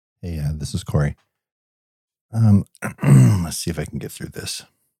Hey, this is Corey. Let's see if I can get through this.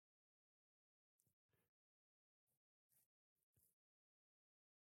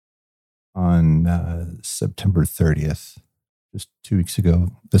 On September 30th, just 2 weeks ago,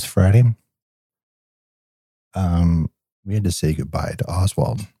 this Friday, we had to say goodbye to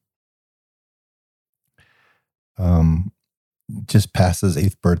Oswald. Just past his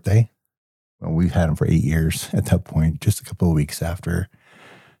 8th birthday. Well, we've had him for 8 years at that point, just a couple of weeks after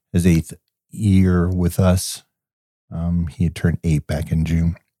his 8th year with us. He had turned 8 back in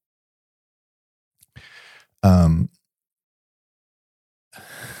June.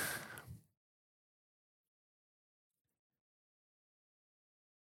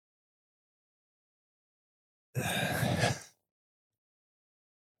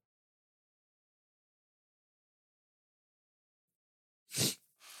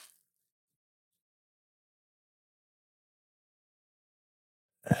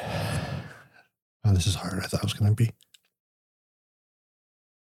 Oh, this is harder than I thought it was going to be.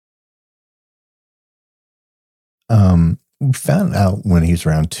 We found out when he was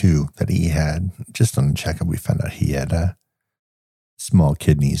around 2 that he had, just on the checkup, we found out he had small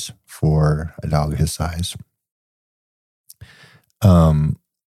kidneys for a dog his size.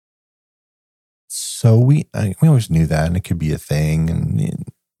 So we always knew that, and it could be a thing,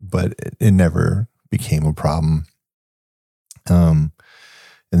 but it never became a problem. And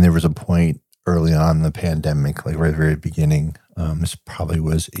there was a point early on in the pandemic, like right at the very beginning. This probably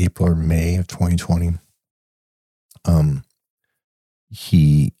was April or May of 2020.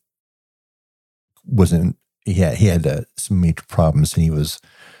 He wasn't. He had some major problems, and he was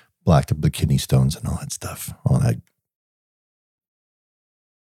blacked up with kidney stones and all that stuff. All that.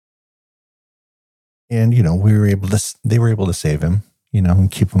 And, they were able to save him,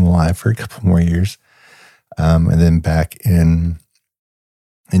 and keep him alive for a couple more years. And then back in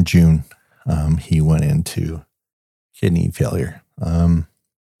June, he went into kidney failure.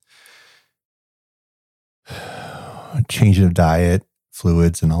 Change of diet,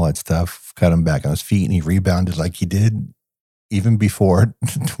 fluids, and all that stuff got him back on his feet, and he rebounded like he did even before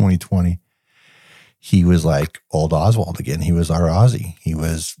 2020. He was like old Oswald again. He was our Aussie. He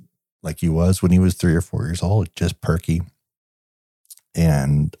was like he was when he was 3 or 4 years old, just perky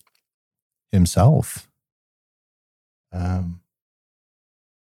and himself.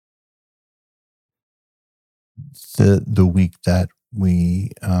 The week that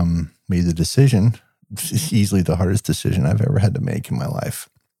we made the decision, easily the hardest decision I've ever had to make in my life.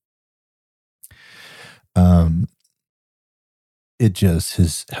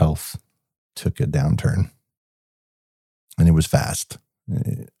 His health took a downturn, and it was fast.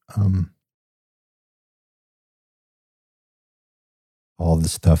 All the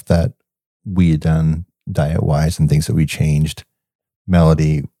stuff that we had done diet-wise and things that we changed,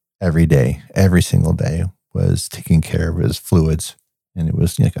 Melody, every day, every single day, was taking care of his fluids. And it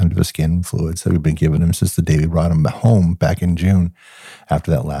was under the skin fluids that we've been giving him since the day we brought him home back in June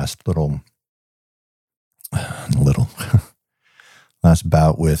after that last last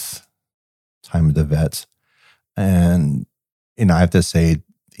bout with time with the vets. And, I have to say,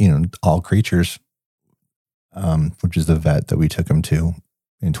 All Creatures, which is the vet that we took him to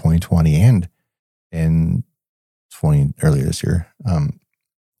in 2020 and in earlier this year,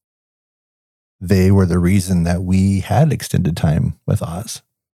 they were the reason that we had extended time with Oz.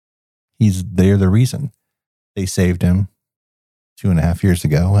 They're the reason. They saved him 2.5 years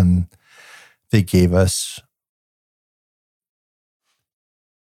ago, and they gave us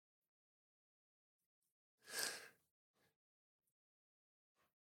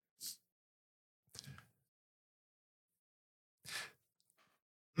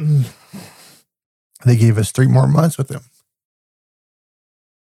they gave us 3 more months with him,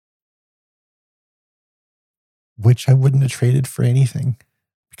 which I wouldn't have traded for anything,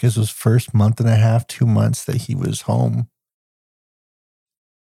 because those first month and a half, 2 months that he was home,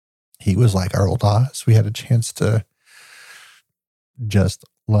 he was like our old Oz. We had a chance to just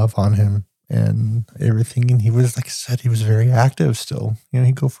love on him and everything. And he was, like I said, he was very active still.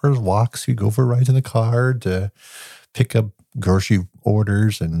 He'd go for his walks. He'd go for rides in the car to pick up grocery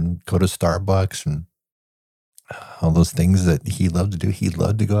orders and go to Starbucks and all those things that he loved to do. He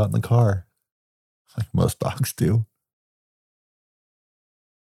loved to go out in the car, like most dogs do.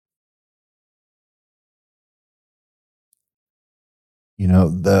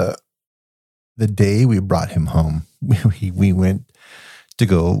 The day we brought him home, we went to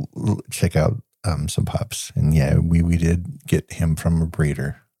go check out some pups, and we did get him from a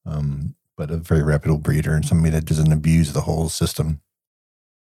breeder, but a very reputable breeder and somebody that doesn't abuse the whole system.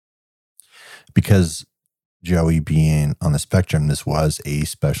 Because Joey being on the spectrum, this was a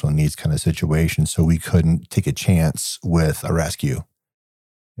special needs kind of situation. So we couldn't take a chance with a rescue.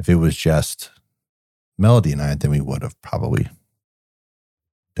 If it was just Melody and I, then we would have probably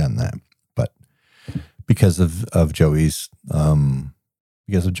done that. But because of Joey's,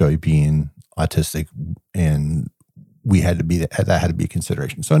 because of Joey being autistic, and we had to be that had to be a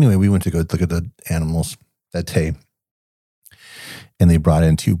consideration. So anyway, we went to go look at the animals that day, and they brought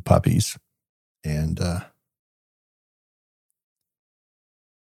in 2 puppies, and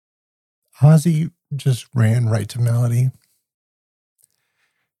Ozzy just ran right to Melody.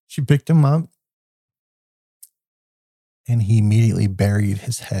 She picked him up, and he immediately buried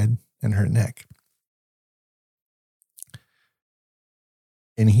his head in her neck.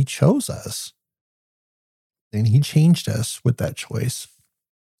 And he chose us. And he changed us with that choice.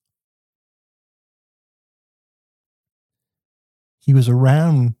 He was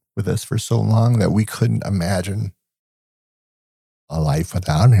around with us for so long that we couldn't imagine a life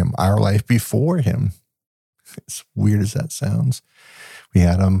without him, our life before him. As weird as that sounds. We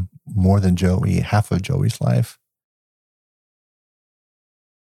had him more than Joey, half of Joey's life.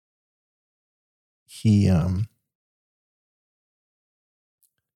 He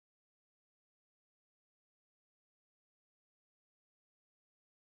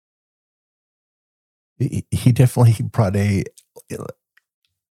definitely brought he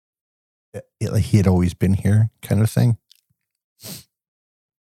had always been here kind of thing.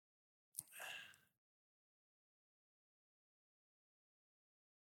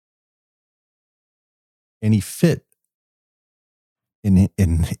 And he fit in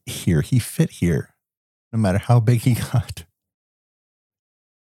here. He fit here, no matter how big he got.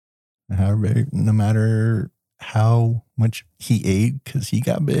 No matter how much he ate, because he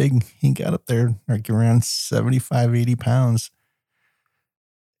got big. He got up there like around 75, 80 pounds.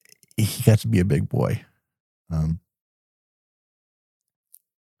 He got to be a big boy.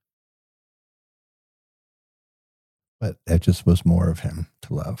 But that just was more of him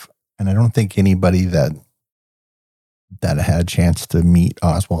to love. And I don't think anybody that had a chance to meet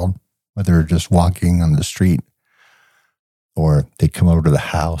Oswald, whether just walking on the street or they come over to the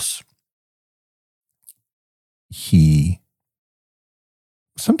house, he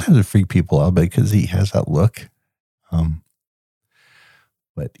sometimes would freak people out because he has that look.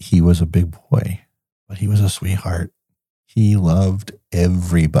 But he was a big boy, but he was a sweetheart. He loved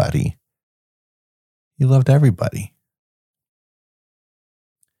everybody. He loved everybody.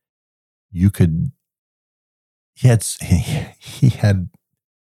 He had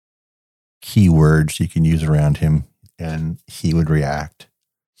keywords you can use around him, and he would react.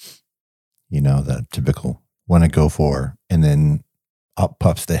 The typical want to go for, and then up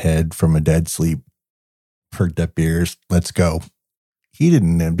pops the head from a dead sleep, perked up ears, let's go. It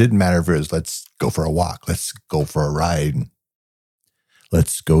didn't matter if it was, let's go for a walk, let's go for a ride,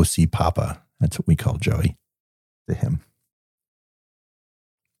 let's go see Papa. That's what we call Joey to him.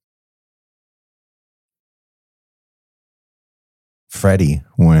 Freddie,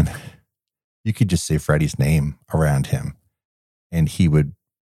 when you could just say Freddie's name around him and he would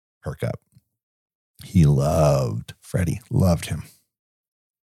perk up. He loved Freddie, loved him.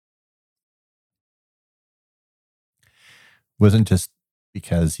 Wasn't just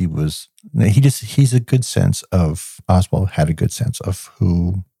because he's a good sense of, Oswald had a good sense of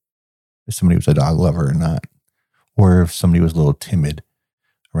who, if somebody was a dog lover or not, or if somebody was a little timid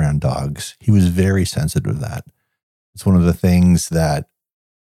around dogs. He was very sensitive to that. It's one of the things that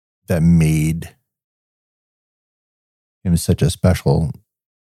made him such a special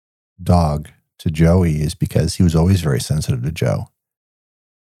dog to Joey, is because he was always very sensitive to Joe.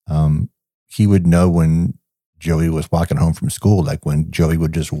 He would know when Joey was walking home from school, like when Joey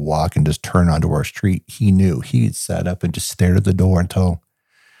would just walk and just turn onto our street, he knew. He'd sat up and just stared at the door until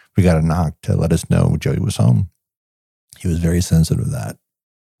we got a knock to let us know Joey was home. He was very sensitive to that.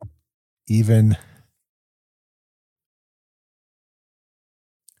 Even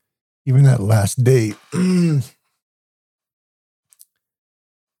that last day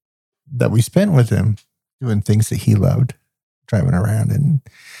that we spent with him doing things that he loved, driving around, and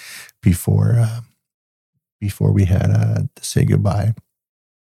before we had to say goodbye,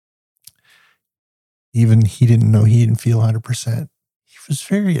 even he didn't feel 100%. He was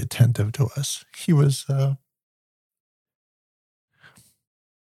very attentive to us. He was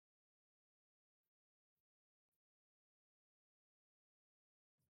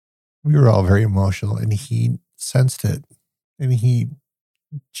we were all very emotional, and he sensed it, and he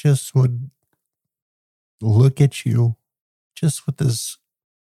just would look at you just with this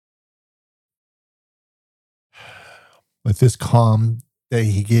calm that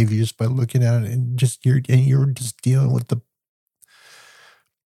he gave you just by looking at it, and you're just dealing with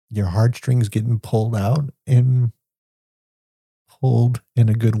your heartstrings getting pulled out and pulled in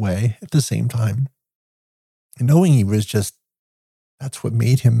a good way at the same time. And knowing he was just, that's what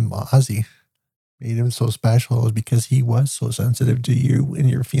made him Ozzy, made him so special, was because he was so sensitive to you and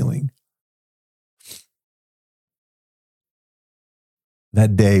your feeling.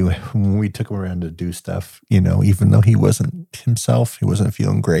 That day when we took him around to do stuff, even though he wasn't himself, he wasn't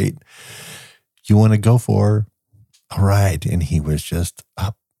feeling great, you want to go for a ride, and he was just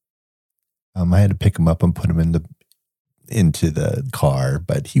up. I had to pick him up and put him into the car,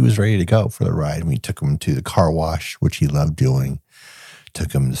 but he was ready to go for the ride. And we took him to the car wash, which he loved doing.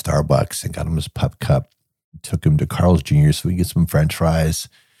 Took him to Starbucks and got him his pup cup. Took him to Carl's Jr. so we get some French fries.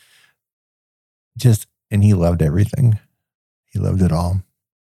 And he loved everything. He loved it all.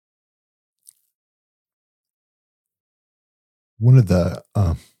 One of the,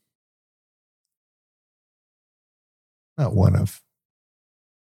 not one of,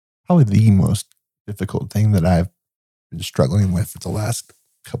 probably the most difficult thing that I've been struggling with for the last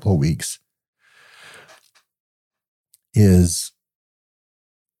couple of weeks is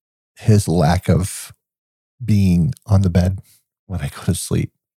his lack of being on the bed when I go to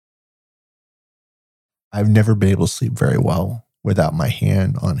sleep. I've never been able to sleep very well without my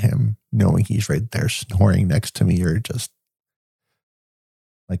hand on him, knowing he's right there snoring next to me, or just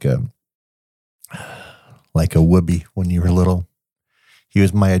like a whoopee when you were little. He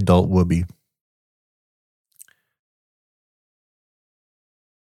was my adult whoopee.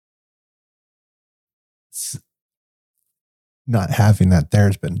 Not having that there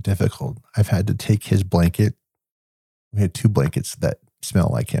has been difficult. I've had to take his blanket. We had 2 blankets that smell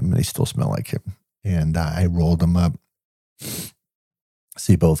like him, and they still smell like him. And I rolled them up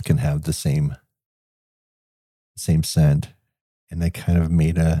so you both can have the same scent. And I kind of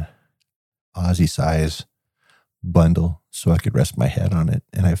made a Ozzy size bundle so I could rest my head on it.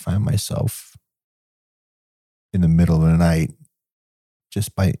 And I find myself in the middle of the night,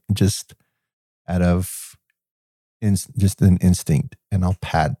 just out of just an instinct, and I'll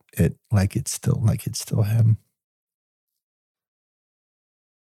pat it like it's still him.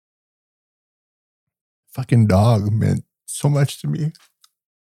 Fucking dog meant so much to me.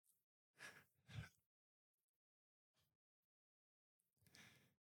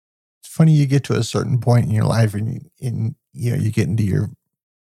 It's funny, you get to a certain point in your life and you get into your,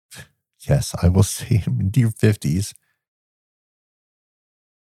 yes, I will say, into your 50s,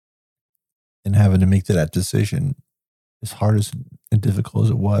 and having to make that decision, as hard as and difficult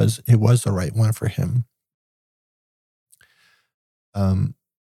as it was the right one for him.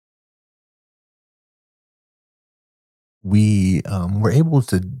 We were able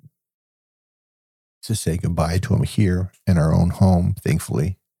to say goodbye to him here in our own home,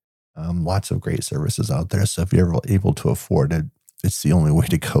 thankfully. Lots of great services out there. So if you're able to afford it, it's the only way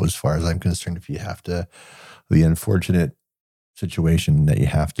to go as far as I'm concerned. If you have to, the unfortunate situation that you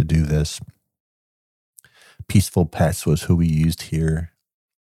have to do this. Peaceful Pets was who we used here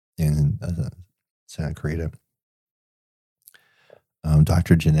in Santa Clarita.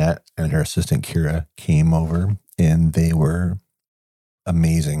 Dr. Jeanette and her assistant Kira came over, and they were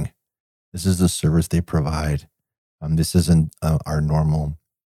amazing. This is the service they provide. This isn't our normal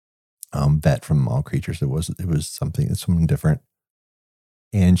vet from All Creatures. It was something different.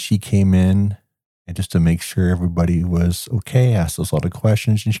 And she came in, and just to make sure everybody was okay, asked us a lot of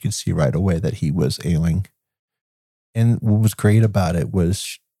questions, and she could see right away that he was ailing. And what was great about it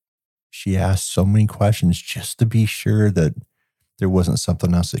was she asked so many questions just to be sure that there wasn't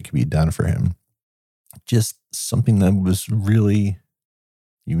something else that could be done for him. Just something that was really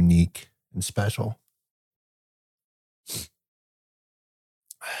unique and special.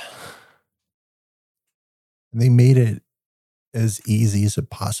 And they made it as easy as it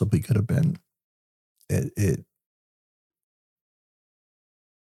possibly could have been.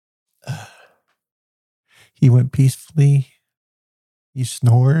 He went peacefully. He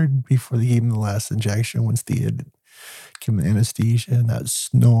snored before they gave him the last injection once they had given him anesthesia, and that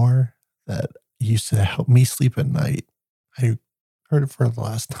snore that used to help me sleep at night, I heard it for the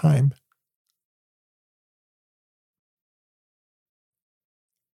last time.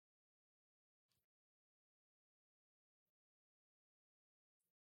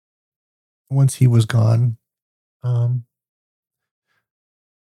 Once he was gone,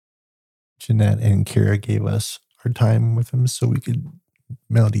 Jeanette and Kira gave us our time with him so we could,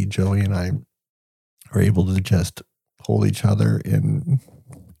 Melody, Joey, and I were able to just hold each other and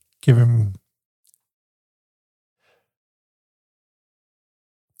give him,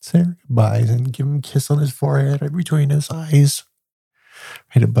 say our goodbyes and give him a kiss on his forehead or between his eyes.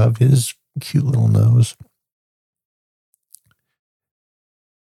 right above his cute little nose.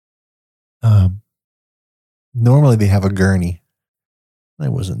 Normally they have a gurney. I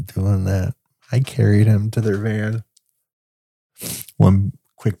wasn't doing that. I carried him to their van. One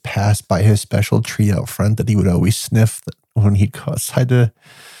quick pass by his special tree out front that he would always sniff when he'd go outside to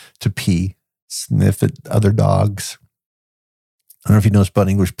pee, sniff at other dogs. I don't know if you know about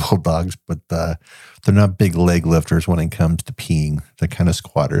English bulldogs, but they're not big leg lifters when it comes to peeing. They're kind of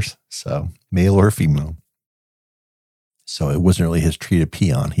squatters, so male or female. So it wasn't really his tree to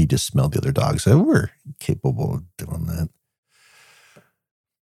pee on. He just smelled the other dogs that were capable of doing that.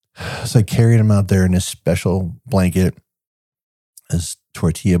 So I carried him out there in his special blanket, his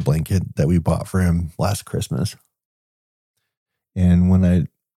tortilla blanket that we bought for him last Christmas. And when I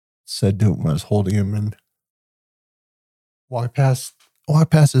said to him, when I was holding him and walked past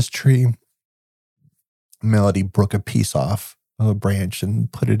his tree, Melody broke a piece off of a branch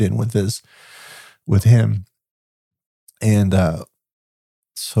and put it in with him. And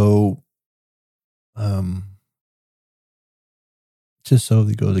just so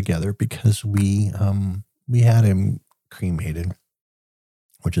they go together, because we had him cremated,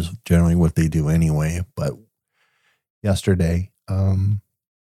 which is generally what they do anyway. But yesterday,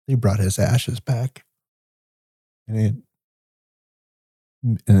 they brought his ashes back, and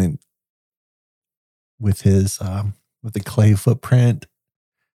with the clay footprint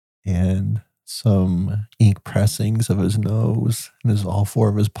and some ink pressings of his nose and all four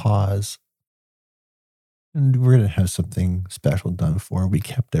of his paws. And we're going to have something special done for him. We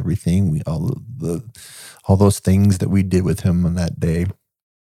kept everything. All those things that we did with him on that day.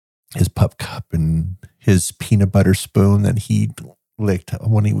 His pup cup and his peanut butter spoon that he licked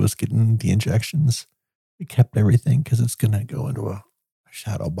when he was getting the injections. We kept everything because it's going to go into a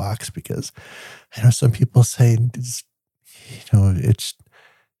shadow box, because I know some people say, it's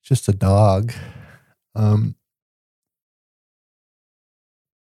just a dog. For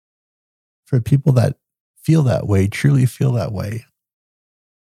people that feel that way, truly feel that way,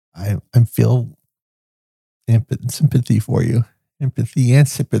 I feel sympathy for you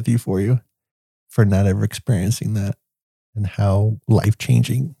for not ever experiencing that and how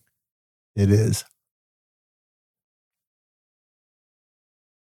life-changing it is.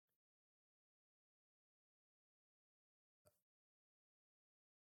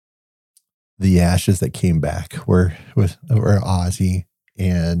 The ashes that came back were Ozzy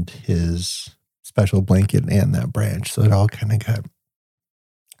and his special blanket and that branch. So it all kind of got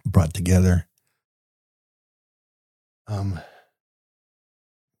brought together.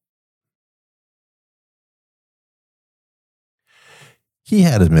 He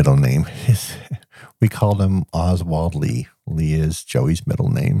had his middle name. We called him Oswald Lee. Lee is Joey's middle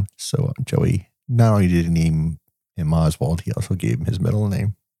name. So Joey not only did he name him Oswald, he also gave him his middle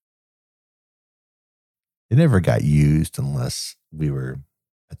name. It never got used unless we were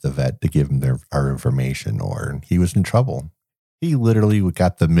at the vet to give him our information, or he was in trouble. He literally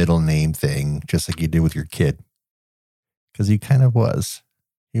got the middle name thing just like you did with your kid, because he kind of was.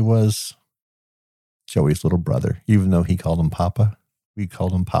 He was Joey's little brother, even though he called him Papa. We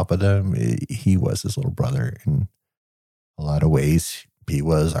called him Papa to him. He was his little brother. In a lot of ways, he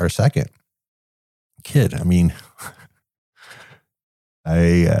was our second kid. I mean,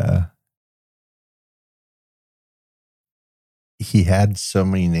 he had so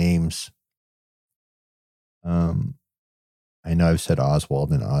many names. I know I've said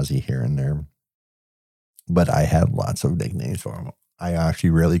Oswald and Ozzy here and there, but I had lots of nicknames for him. I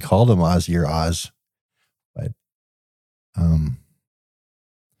actually rarely called him Ozzy or Oz, but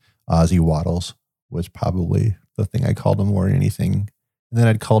Ozzy Waddles was probably the thing I called him more than anything. And then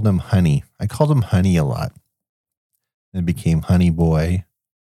I'd called him Honey. I called him Honey a lot. And it became Honey Boy.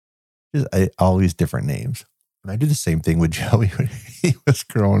 All these different names. And I did the same thing with Joey when he was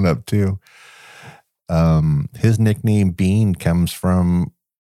growing up too. His nickname Bean comes from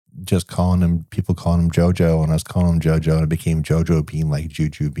just people calling him Jojo, and I was calling him Jojo, and it became Jojo Bean, like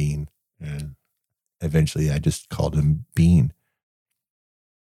Juju Bean. And eventually I just called him Bean.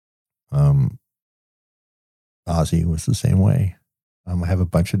 Ozzy was the same way. I have a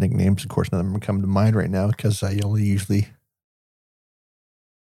bunch of nicknames. Of course, none of them come to mind right now because I only usually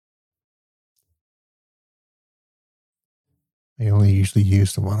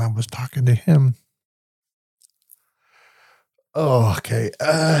use the one I was talking to him. Oh, okay.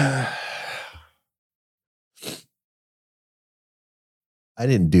 I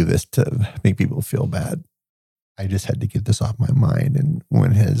didn't do this to make people feel bad. I just had to get this off my mind. And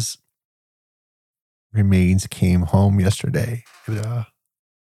when his remains came home yesterday,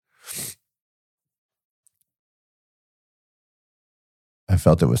 I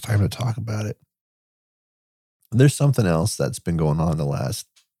felt it was time to talk about it. There's something else that's been going on the last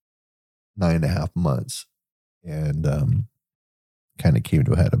 9.5 months, and kind of came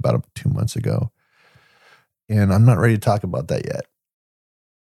to a head about 2 months ago. And I'm not ready to talk about that yet.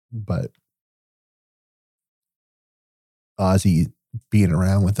 But Ozzy being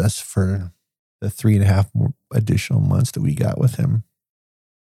around with us for the 3.5 more additional months that we got with him,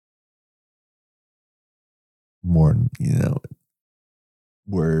 more,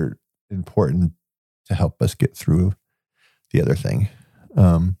 were important to help us get through the other thing.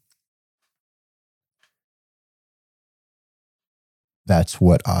 That's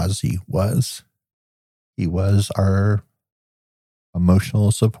what Ozzy was. He was our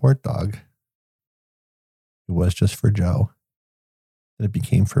emotional support dog. It was just for Joe. And it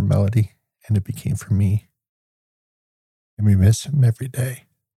became for Melody. And it became for me. And we miss him every day.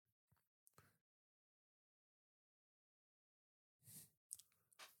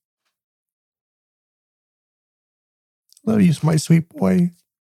 Love you, my sweet boy.